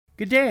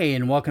Good day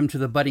and welcome to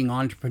the Budding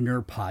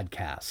Entrepreneur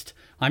Podcast.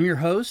 I'm your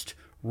host,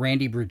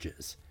 Randy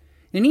Bridges.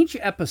 In each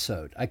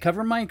episode, I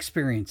cover my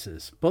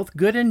experiences, both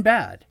good and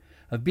bad,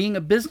 of being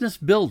a business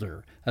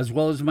builder, as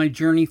well as my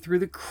journey through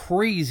the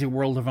crazy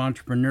world of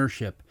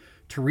entrepreneurship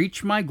to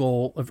reach my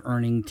goal of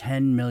earning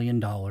 $10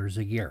 million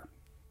a year.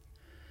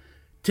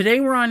 Today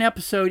we're on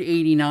episode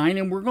 89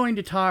 and we're going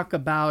to talk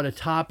about a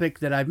topic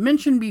that I've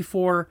mentioned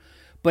before,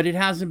 but it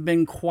hasn't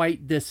been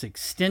quite this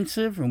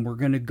extensive, and we're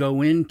going to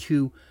go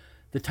into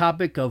the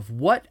topic of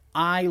what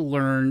I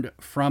learned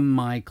from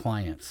my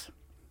clients.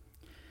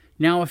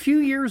 Now, a few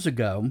years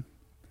ago,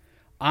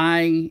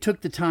 I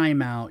took the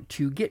time out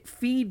to get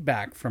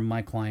feedback from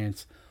my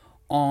clients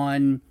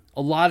on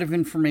a lot of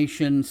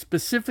information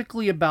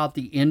specifically about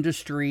the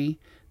industry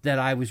that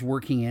I was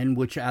working in,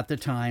 which at the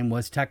time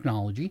was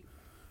technology,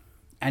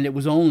 and it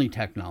was only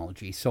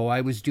technology. So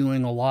I was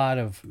doing a lot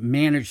of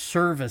managed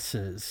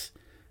services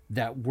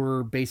that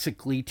were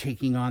basically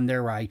taking on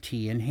their IT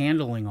and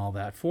handling all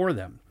that for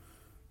them.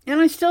 And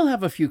I still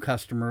have a few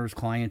customers,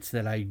 clients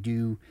that I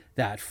do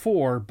that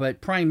for, but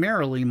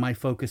primarily my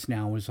focus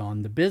now is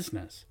on the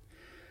business.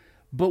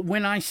 But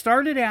when I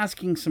started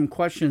asking some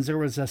questions, there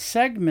was a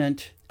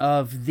segment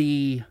of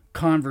the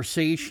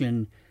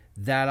conversation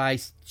that I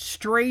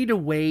strayed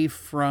away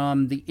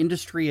from the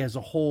industry as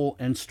a whole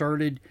and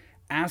started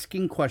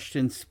asking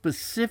questions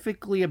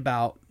specifically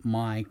about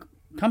my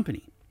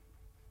company.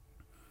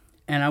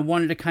 And I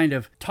wanted to kind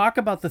of talk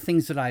about the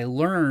things that I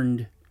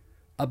learned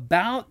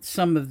about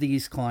some of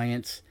these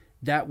clients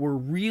that were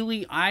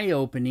really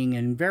eye-opening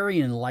and very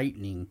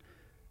enlightening.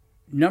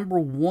 Number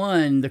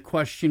one, the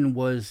question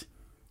was,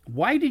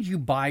 why did you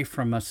buy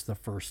from us the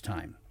first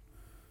time?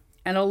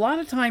 And a lot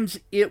of times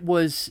it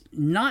was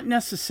not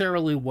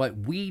necessarily what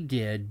we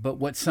did, but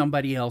what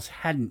somebody else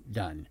hadn't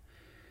done.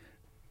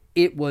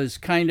 It was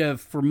kind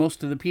of, for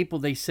most of the people,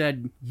 they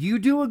said, you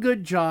do a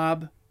good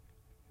job,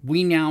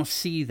 we now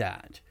see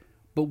that.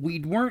 But we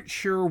weren't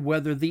sure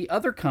whether the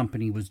other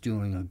company was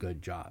doing a good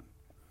job.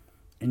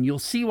 And you'll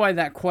see why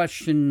that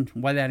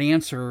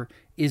answer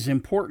is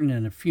important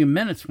in a few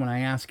minutes when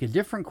I ask a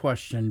different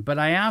question. But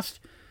I asked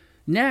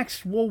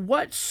next, well,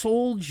 what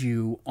sold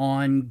you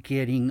on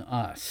getting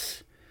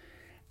us?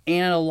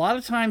 And a lot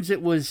of times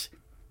it was,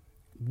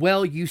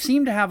 well, you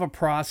seem to have a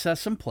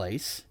process in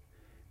place,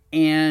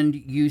 and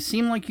you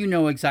seem like you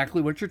know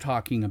exactly what you're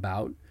talking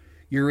about.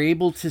 You're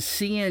able to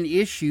see an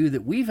issue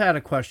that we've had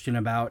a question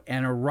about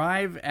and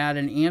arrive at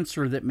an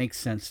answer that makes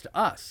sense to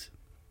us.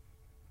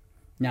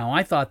 Now,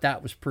 I thought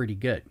that was pretty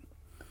good.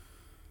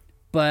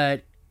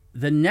 But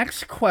the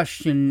next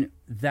question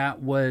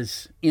that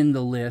was in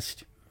the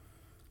list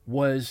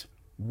was,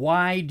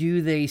 why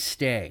do they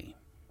stay?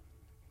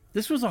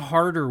 This was a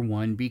harder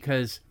one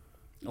because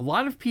a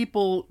lot of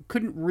people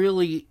couldn't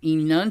really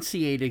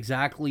enunciate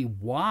exactly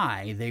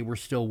why they were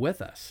still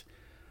with us.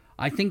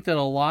 I think that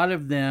a lot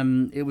of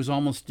them, it was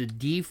almost a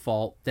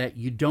default that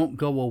you don't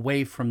go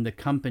away from the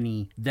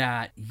company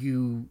that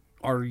you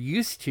are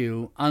used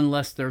to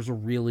unless there's a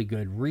really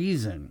good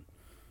reason.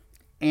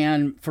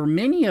 And for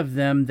many of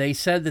them, they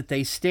said that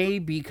they stay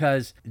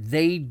because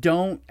they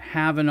don't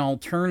have an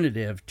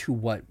alternative to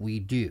what we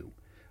do.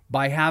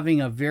 By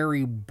having a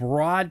very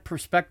broad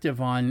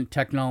perspective on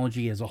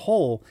technology as a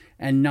whole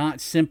and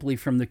not simply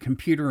from the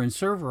computer and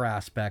server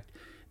aspect,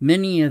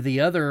 many of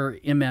the other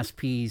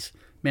MSPs,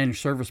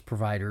 managed service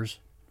providers,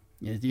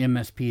 the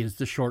MSP is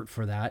the short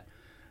for that,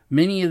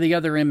 many of the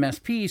other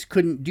MSPs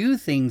couldn't do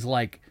things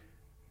like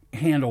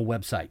handle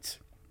websites.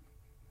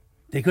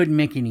 They couldn't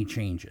make any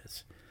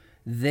changes.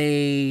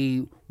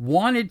 They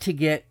wanted to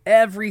get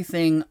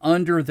everything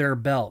under their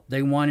belt.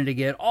 They wanted to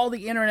get all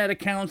the internet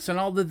accounts and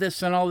all the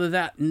this and all of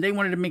that, and they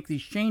wanted to make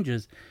these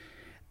changes.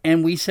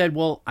 And we said,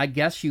 well, I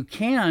guess you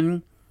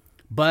can,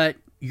 but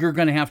you're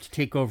going to have to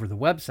take over the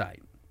website.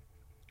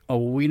 Oh,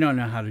 well, we don't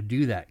know how to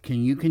do that.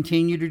 Can you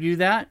continue to do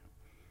that?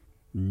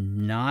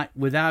 Not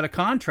without a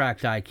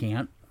contract, I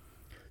can't.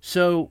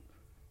 So,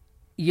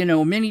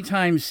 many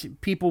times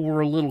people were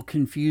a little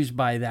confused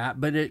by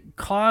that, but it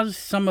caused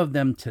some of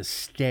them to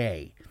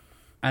stay.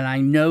 And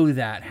I know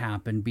that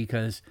happened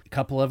because a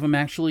couple of them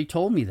actually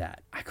told me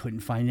that. I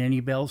couldn't find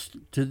anybody else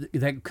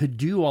that could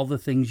do all the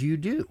things you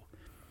do,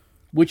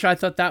 which I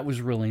thought that was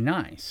really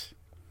nice.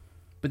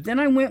 But then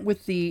I went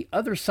with the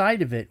other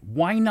side of it.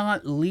 Why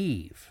not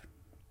leave?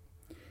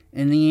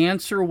 And the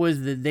answer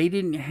was that they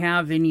didn't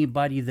have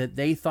anybody that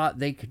they thought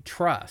they could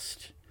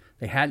trust.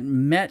 They hadn't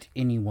met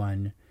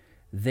anyone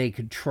they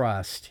could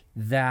trust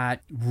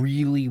that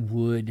really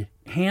would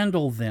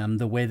handle them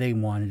the way they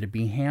wanted to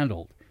be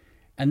handled.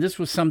 And this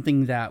was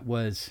something that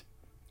was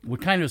what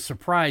kind of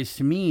surprised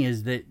to me,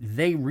 is that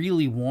they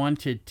really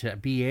wanted to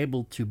be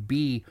able to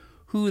be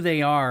who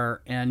they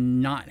are and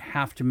not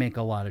have to make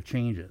a lot of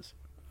changes.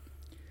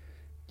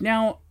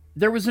 Now,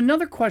 there was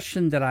another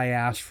question that I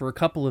asked for a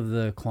couple of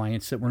the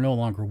clients that were no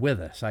longer with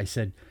us. I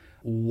said,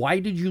 why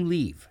did you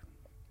leave?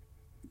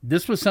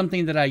 This was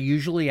something that I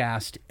usually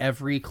asked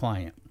every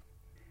client.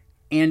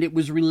 And it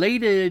was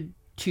related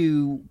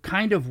to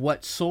kind of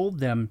what sold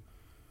them.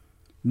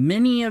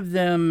 Many of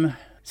them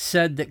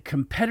said that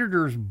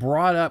competitors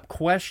brought up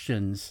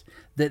questions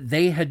that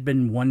they had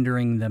been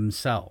wondering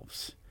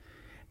themselves.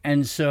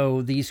 And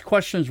so these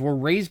questions were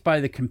raised by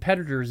the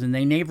competitors, and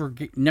they never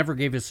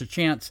gave us a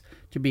chance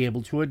to be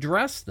able to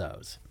address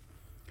those.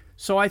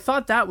 So I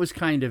thought that was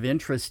kind of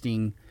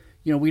interesting.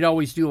 We'd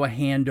always do a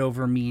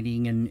handover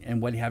meeting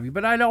and what have you,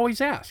 but I'd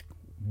always ask,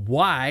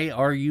 why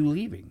are you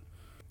leaving?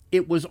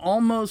 It was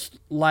almost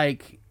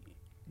like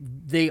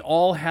they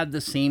all had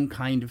the same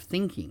kind of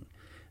thinking,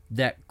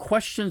 that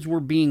questions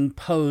were being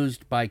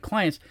posed by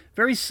clients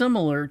very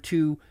similar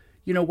to,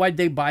 why'd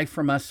they buy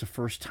from us the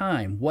first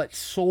time? What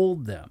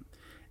sold them?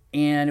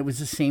 And it was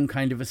the same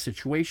kind of a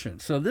situation.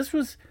 So this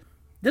was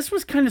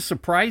kind of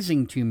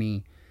surprising to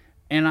me.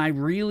 And I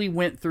really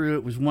went through,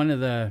 it was one of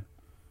the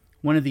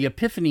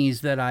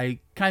epiphanies that I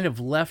kind of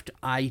left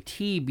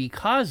IT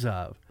because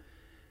of,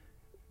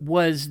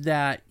 was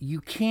that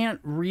you can't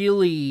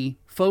really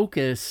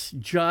focus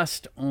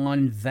just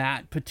on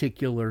that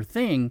particular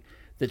thing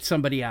that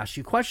somebody asks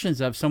you questions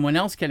of. Someone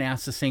else can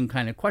ask the same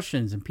kind of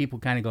questions, and people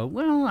kind of go,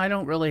 well, I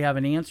don't really have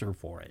an answer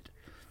for it.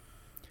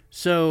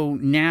 So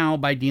now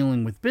by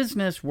dealing with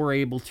business, we're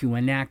able to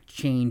enact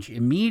change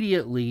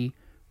immediately,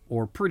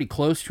 or pretty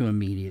close to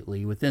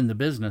immediately within the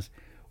business,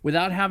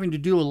 without having to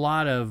do a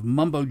lot of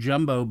mumbo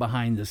jumbo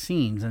behind the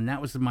scenes. And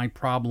that was my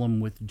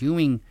problem with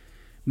doing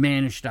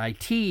managed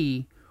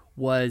IT,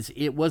 was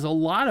it was a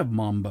lot of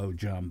mumbo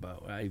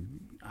jumbo.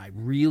 I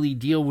really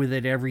deal with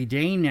it every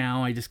day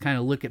now. I just kind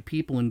of look at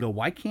people and go,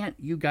 why can't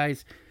you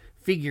guys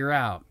figure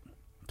out,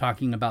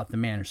 talking about the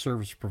managed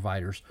service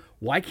providers,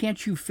 why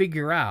can't you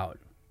figure out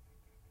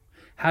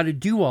how to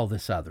do all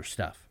this other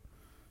stuff?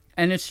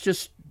 And it's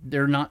just,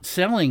 they're not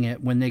selling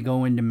it when they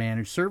go into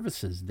managed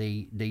services.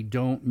 They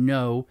don't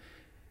know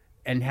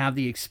and have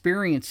the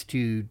experience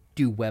to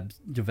do web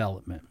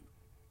development.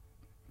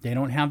 They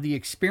don't have the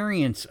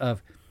experience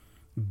of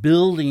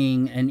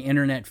building an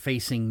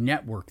internet-facing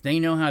network. They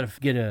know how to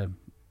get a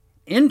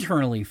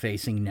internally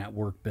facing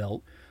network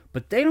built,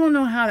 but they don't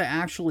know how to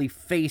actually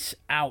face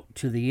out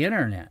to the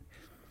internet.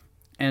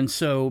 And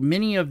so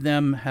many of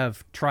them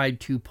have tried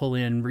to pull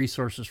in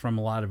resources from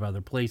a lot of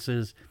other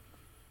places.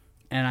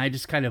 And I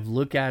just kind of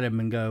look at them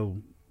and go,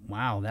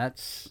 wow,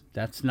 that's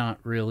not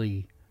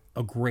really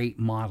a great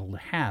model to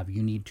have.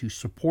 You need to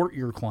support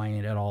your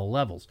client at all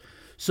levels.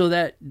 So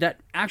that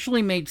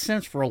actually made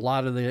sense for a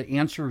lot of the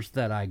answers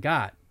that I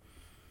got.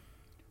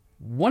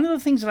 One of the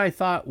things that I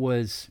thought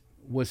was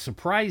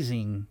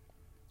surprising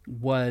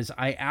was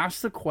I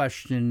asked the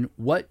question,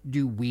 what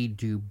do we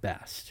do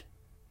best?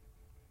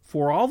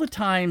 For all the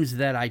times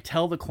that I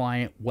tell the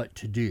client what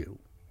to do,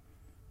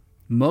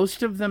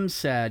 most of them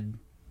said,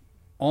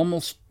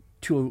 almost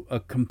to a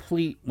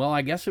complete, well,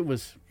 I guess it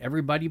was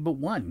everybody but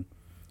one,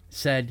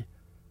 said,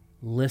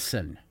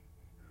 listen.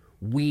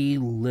 We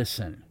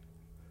listen.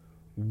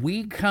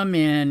 We come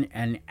in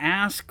and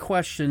ask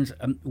questions.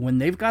 When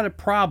they've got a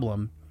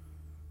problem,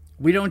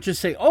 we don't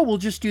just say, oh, we'll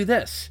just do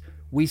this.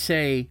 We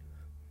say,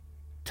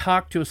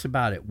 talk to us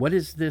about it. What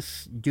is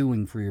this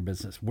doing for your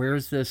business? Where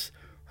is this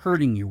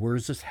hurting you? Where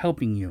is this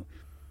helping you?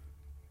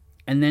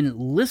 And then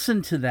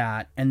listen to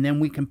that, and then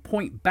we can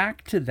point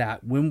back to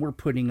that when we're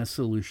putting a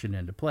solution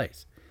into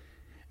place.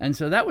 And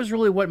so that was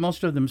really what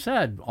most of them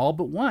said. All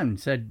but one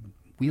said,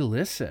 we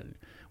listen,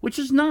 which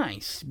is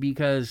nice,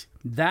 because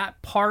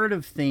that part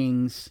of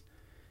things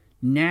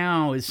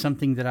now is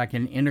something that I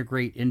can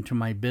integrate into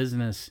my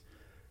business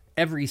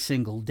every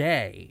single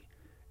day,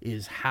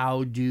 is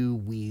how do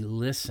we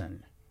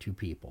listen to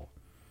people?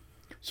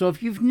 So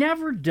if you've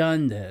never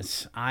done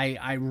this,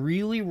 I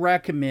really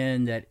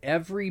recommend that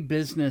every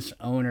business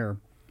owner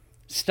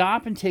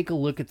stop and take a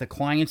look at the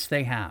clients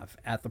they have,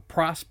 at the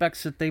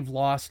prospects that they've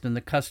lost and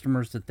the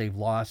customers that they've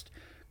lost,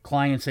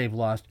 clients they've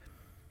lost.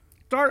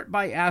 Start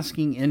by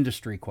asking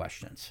industry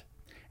questions,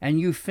 and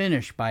you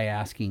finish by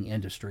asking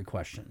industry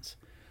questions.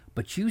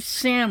 But you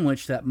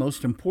sandwich that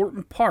most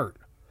important part,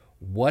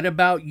 what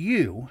about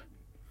you,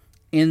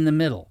 in the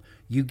middle.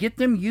 You get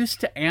them used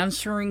to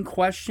answering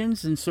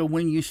questions, and so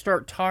when you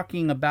start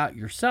talking about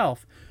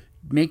yourself,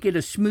 make it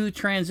a smooth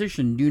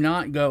transition. Do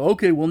not go,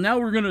 okay, well, now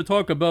we're going to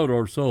talk about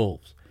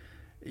ourselves.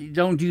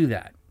 Don't do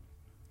that.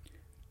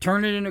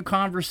 Turn it into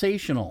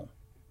conversational.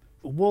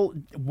 Well,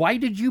 why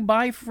did you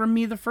buy from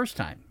me the first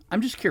time?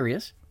 I'm just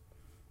curious.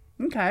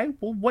 Okay,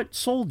 well, what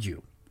sold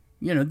you?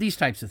 These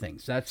types of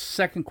things. That's the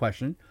second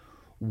question.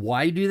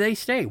 Why do they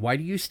stay? Why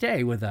do you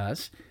stay with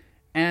us?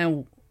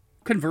 And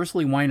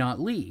conversely, why not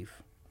leave?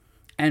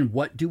 And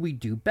what do we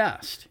do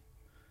best?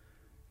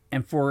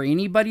 And for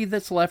anybody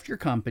that's left your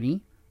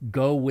company,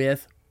 go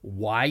with,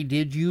 why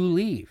did you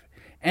leave?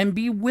 And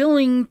be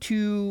willing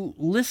to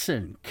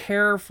listen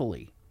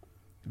carefully,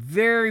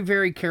 very,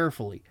 very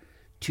carefully,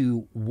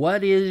 to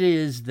what it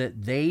is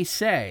that they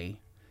say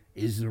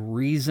is the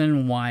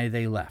reason why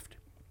they left.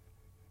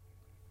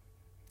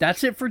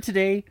 That's it for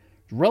today.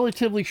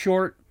 Relatively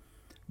short.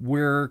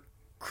 We're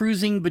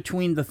cruising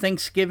between the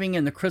Thanksgiving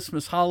and the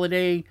Christmas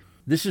holiday.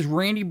 This is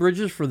Randy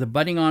Bridges for The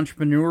Budding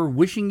Entrepreneur,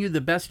 wishing you the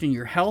best in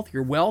your health,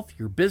 your wealth,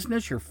 your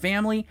business, your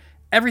family,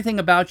 everything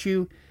about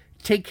you.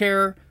 Take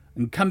care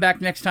and come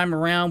back next time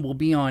around. We'll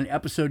be on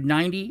episode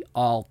 90.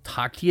 I'll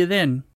talk to you then.